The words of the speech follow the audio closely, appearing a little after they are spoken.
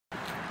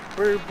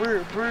Brr,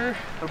 brr, brr,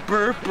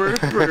 brr, brr, brr,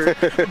 brr,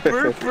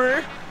 brr,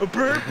 brr,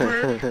 brr,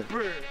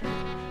 brr.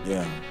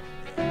 Yeah.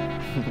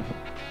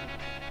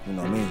 You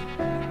know me.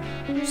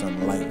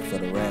 Something light for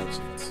the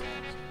ratchets.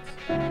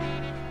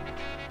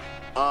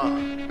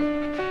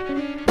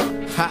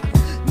 Ha!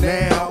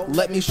 Now,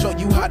 let me show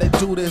you how to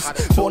do this.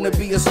 Born to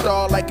be a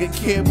star like a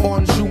kid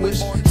born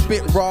Jewish.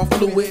 Spit raw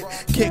fluid,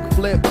 kick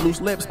flip,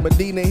 loose lips.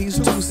 Medina, he's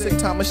too sick.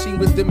 Time machine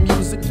with the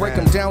music. Break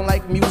him down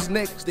like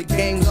music. The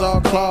game's all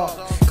clawed.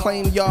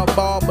 Claim y'all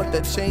ball, but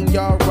the chain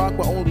y'all rock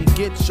will only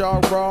get y'all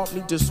raw.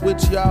 Need to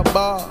switch y'all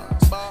bars.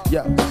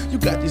 Yeah, you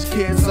got these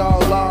kids all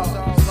lost.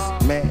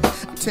 Man, I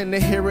tend to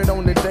hear it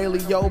on the daily,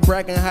 yo,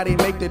 bragging how they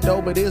make the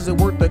dough. But is it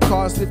worth the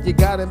cost if you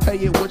gotta pay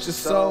it with your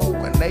soul?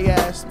 When they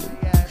ask me,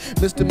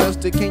 Mr.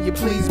 Mister, can you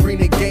please bring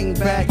the game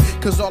back?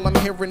 Cause all I'm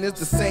hearing is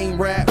the same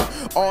rap.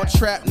 All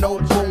trap, no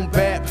boom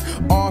bap.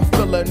 All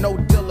filler, no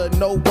dealer.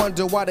 No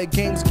wonder why the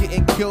game's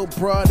getting killed,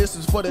 bruh. This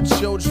is for the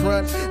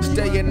children.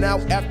 Staying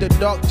out after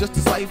dark just to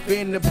cipher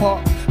in the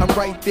park. I'm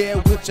right there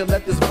with you,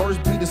 let this verse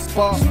be the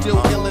spark.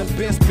 Still ill and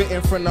been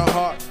spitting from the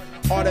heart.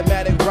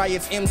 Automatic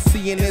riots,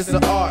 MCing is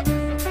the art.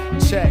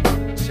 Check.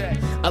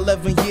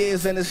 11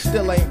 years and it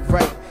still ain't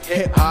right.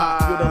 Hip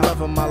hop, you're the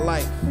love of my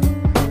life.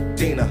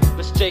 Dina.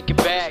 Let's take it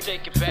back. Let's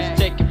take it back.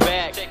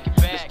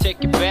 Let's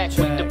take it back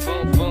with the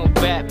boom boom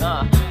bap.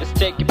 Let's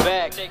take it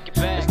back.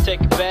 Let's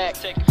take it back.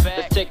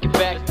 Let's take it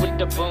back with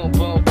the boom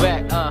boom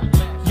back.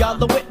 Y'all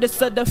the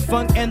witness of the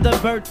funk and the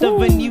birth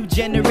of a new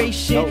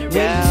generation.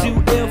 Ready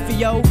too ill for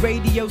your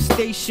radio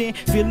station.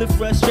 Feeling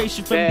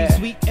frustration from these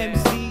weak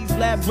MCs.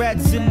 Lab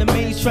rats in the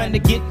maze trying to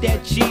get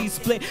that cheese.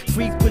 Split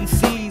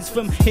frequencies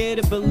from here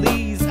to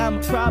Belize.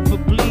 I'm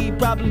probably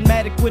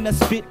problematic when I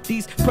spit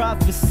these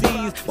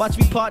prophecies. Watch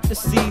me part the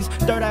seas.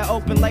 Third eye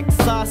open like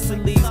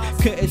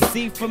isosceles. Couldn't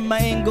see from my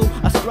angle.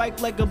 I strike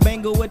like a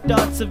bangle with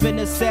thoughts of an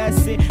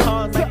assassin.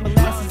 Hard like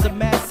molasses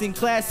amassing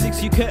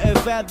classics you couldn't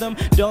fathom.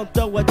 Don't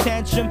throw a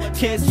tantrum.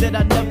 Kids said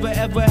I never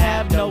ever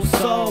have no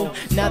soul.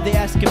 Now they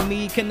asking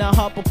me, can I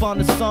hop up on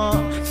the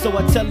song? So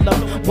I tell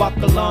them, walk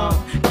along.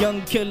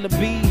 Young Killer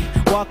B,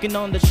 walking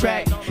on the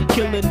track,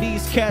 killing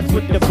these cats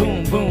with the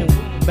boom boom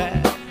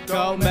bap.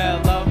 Go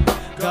Mello,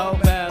 go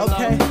Mello,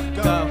 okay,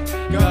 go.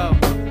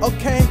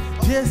 Okay,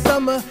 dear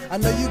summer, I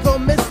know you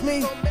gon' miss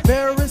me.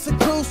 B.A.R.E is a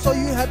crew, so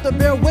you have to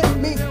bear with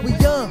me. We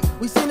young,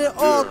 we seen it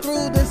all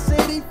through the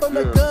city, from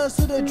the guns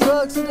to the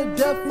drugs to the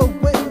death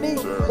of Whitney.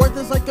 Worth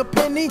is like a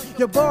penny,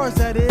 your bars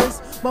that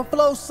is. My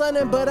flow's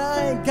sunning, but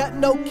I ain't got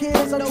no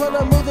kids. I'm trying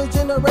to move the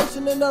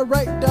generation in the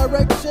right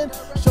direction.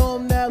 Show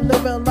them that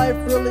living life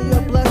really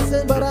a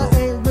blessing. But I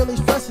ain't really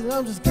stressing,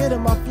 I'm just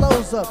getting my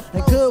flows up.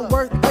 And good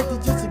work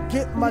ethic just to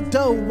get my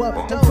dough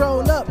up. I'm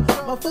grown up,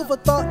 my food for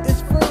thought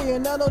is free,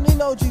 and I don't need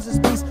no Jesus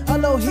peace. I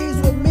know he's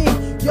with me.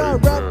 Y'all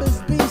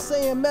rappers be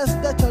saying mess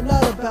that y'all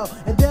not about,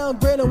 and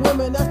downgrading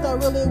women, that's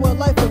not really what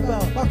life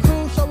about. My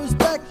crew show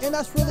respect, and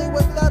that's really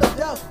without a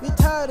doubt. We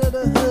tired of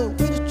the hood,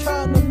 we just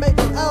trying to make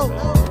it out.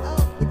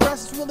 The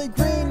grass is really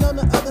green on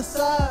the other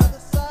side.